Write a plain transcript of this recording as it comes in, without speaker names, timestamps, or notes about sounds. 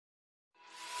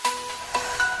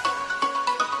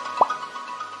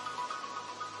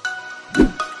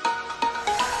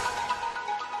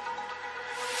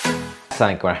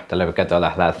Assalamualaikum warahmatullahi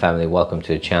wabarakatuh. Halal family, welcome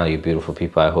to the channel, you beautiful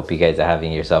people. I hope you guys are having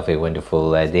yourself a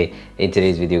wonderful day. In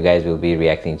today's video, guys, we'll be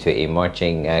reacting to a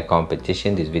marching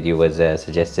competition. This video was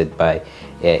suggested by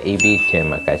AB Tim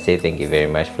Makase. Thank you very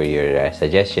much for your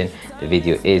suggestion. The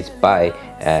video is by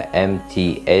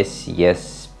MTS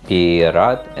Yes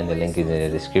Pirat, and the link is in the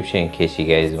description in case you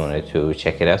guys wanted to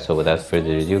check it out. So without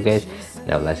further ado, guys,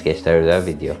 now let's get started with our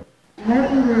video. Oh,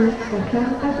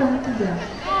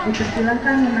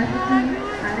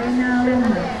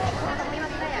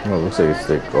 it looks like it's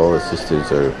like all the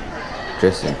sisters are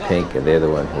dressed in pink and they're the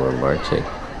one who are marching.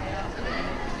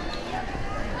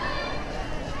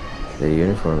 The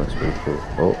uniform looks pretty cool.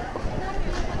 Oh.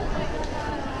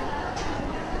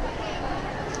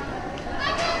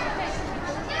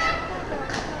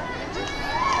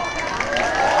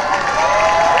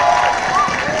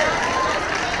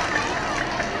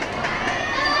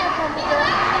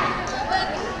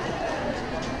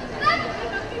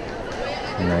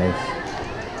 Nice.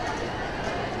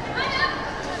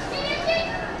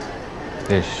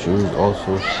 Their shoes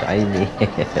also shiny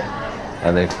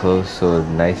and their clothes so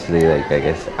nicely, like I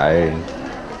guess ironed.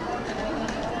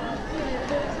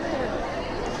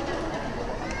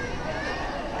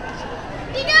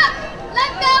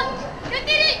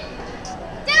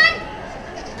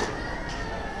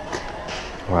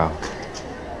 Wow.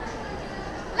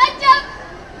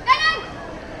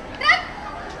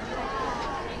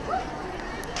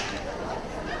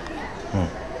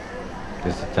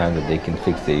 This is the time that they can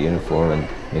fix their uniform and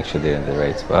make sure they're in the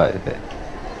right spot.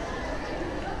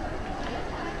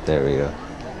 There we go.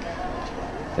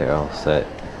 They're all set.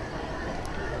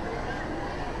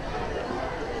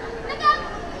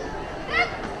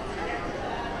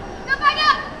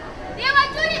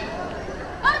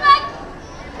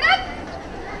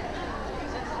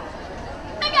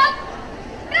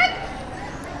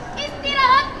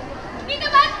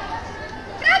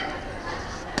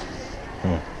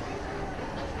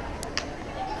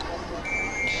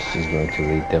 She's going to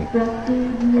lead them.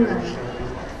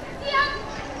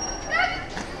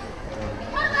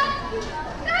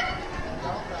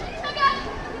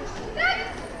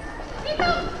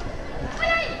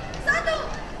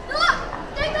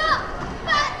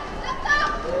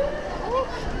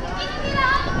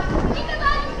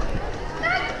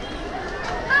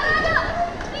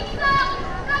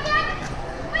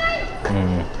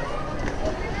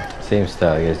 Same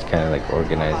style, I guess, kind of like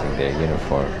organizing their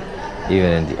uniform.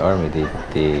 Even in the army, they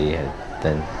had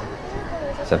done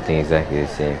something exactly the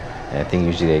same. And I think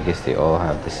usually, I guess they all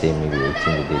have the same maybe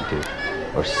routine that they do,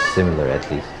 or similar at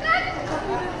least.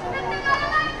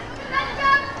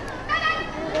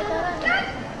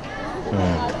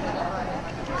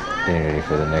 Getting ready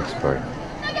for the next part.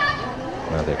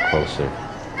 Now they're closer.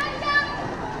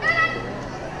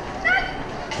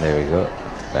 There we go.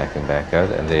 Back and back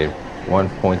out, and their one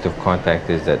point of contact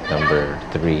is at number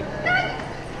 3.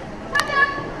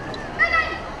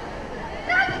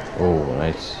 Oh,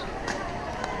 nice.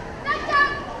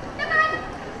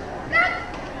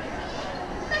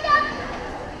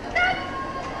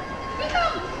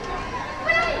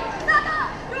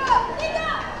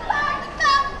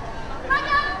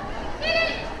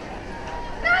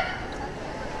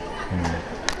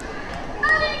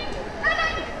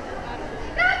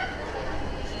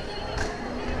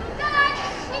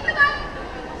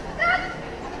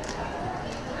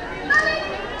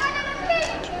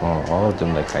 Oh, all of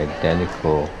them like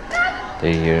identical.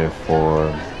 Their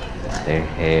uniform, their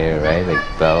hair, right? Like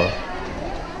belt,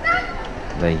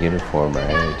 the uniform,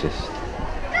 right? Just,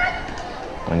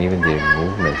 and even their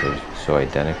movements are so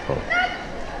identical.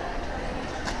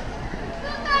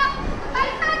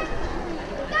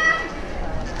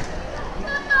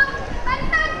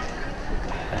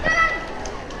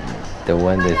 The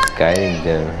one that's guiding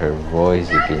them, her voice,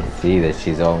 you can see that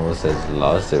she's almost has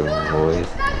lost her voice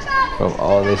from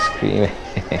all the screaming.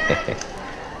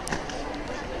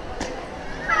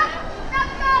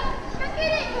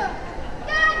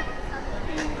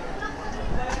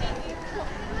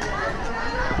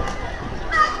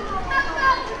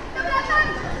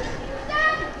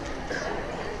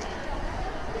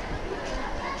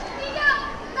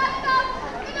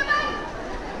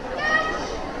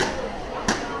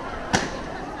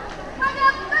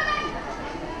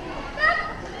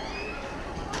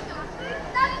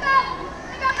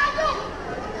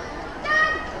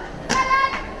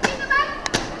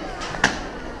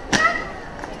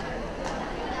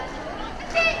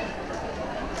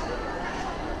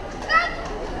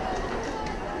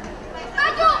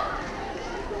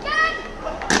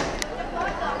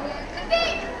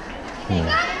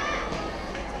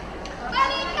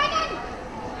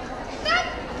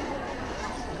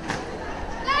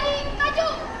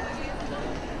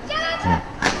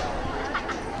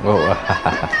 Oh,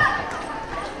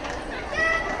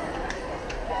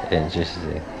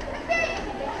 interesting.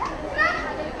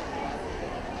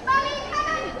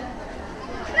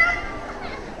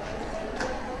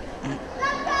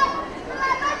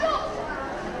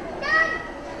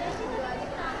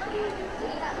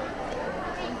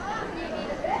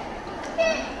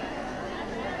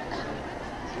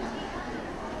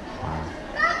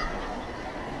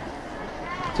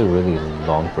 It's a really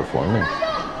long performance.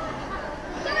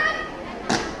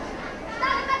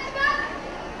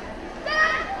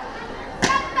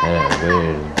 And a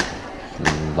very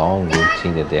long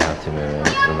routine that they have to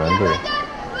remember.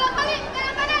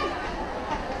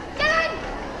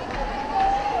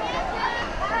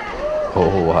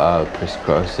 Oh wow,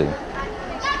 crisscrossing.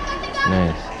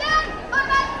 Nice.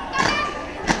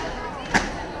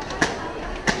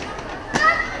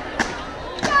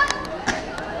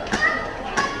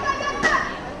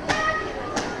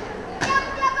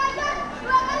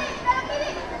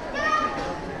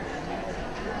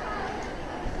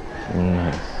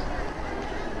 Nice.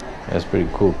 That's pretty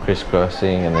cool.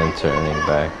 Crisscrossing and then turning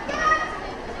back.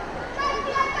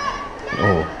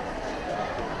 Oh.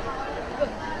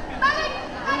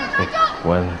 Like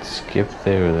one skip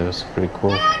there. That was pretty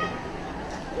cool.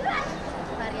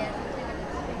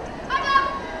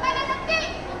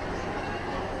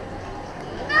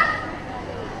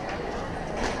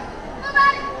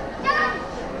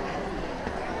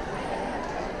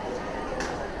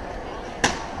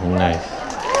 Nice.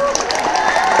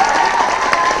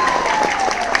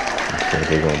 That's what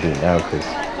they're going to do now because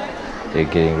they're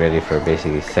getting ready for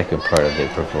basically the second part of their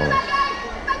performance.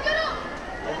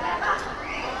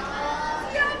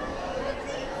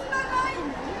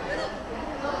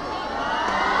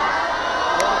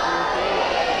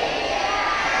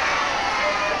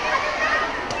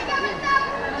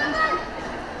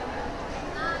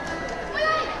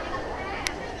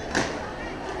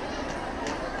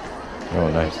 Oh,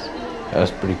 nice. That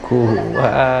was pretty cool.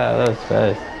 Wow, that was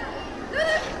fast.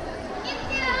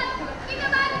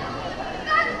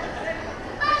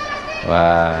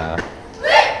 Wow.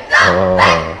 Oh.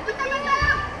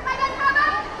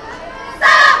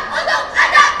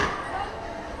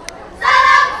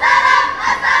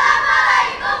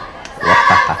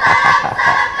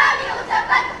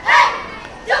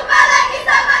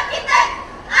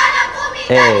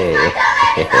 Hey.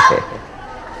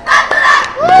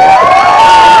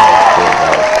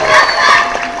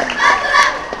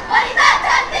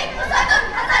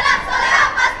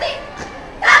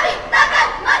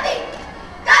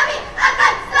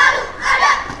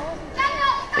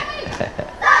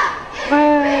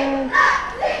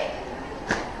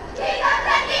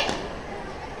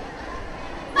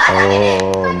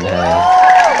 Oh, nice.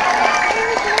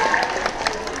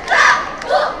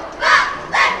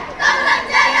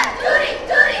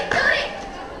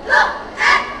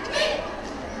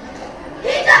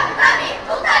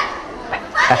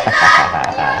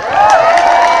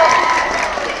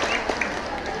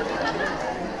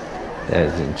 That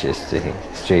is interesting.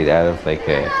 Straight out of like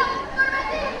a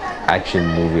action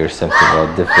movie or something, all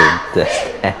different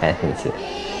stands.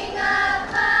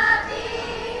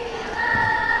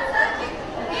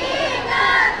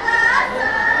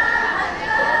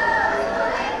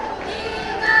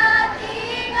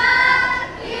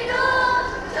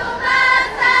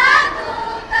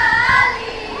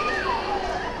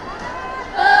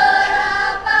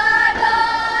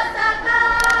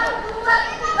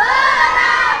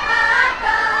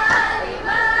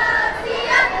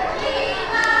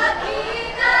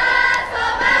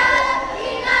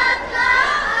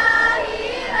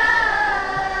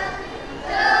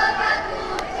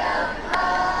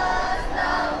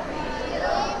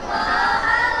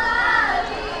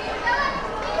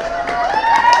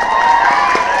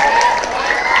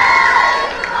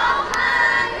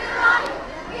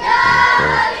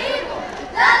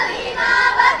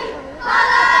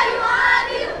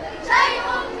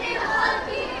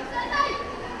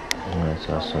 That's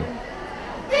awesome.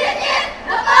 This is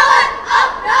the power of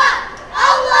God.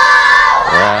 Allah.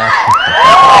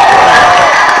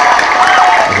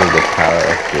 This is the power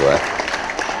of dua.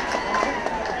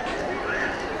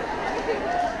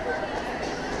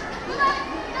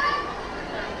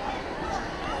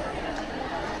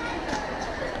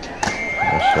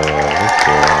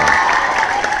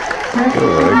 Good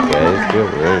work, guys. Good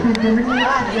work.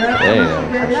 Very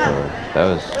nice. That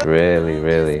was really,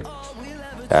 really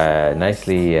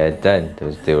nicely done.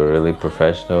 They were really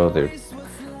professional. They're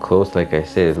close, like I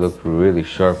said. It looked really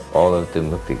sharp. All of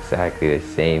them looked exactly the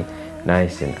same,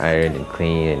 nice and ironed and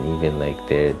clean, and even like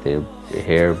their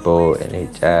hair bow and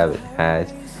hijab and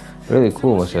hat really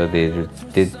cool. So they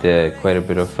did quite a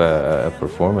bit of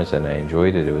performance, and I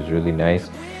enjoyed it. It was really nice,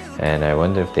 and I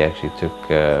wonder if they actually took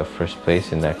first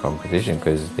place in that competition,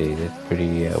 because they did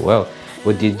pretty well.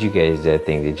 What did you guys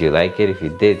think? Did you like it? If you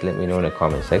did, let me know in the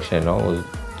comment section. And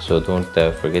also don't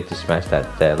forget to smash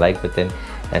that like button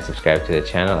and subscribe to the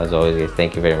channel. As always, guys,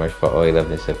 thank you very much for all your love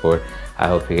and support. I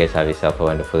hope you guys have yourself a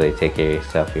wonderful day. Take care of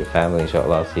yourself, your family.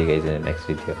 Inshallah, I'll see you guys in the next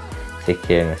video. Take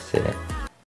care and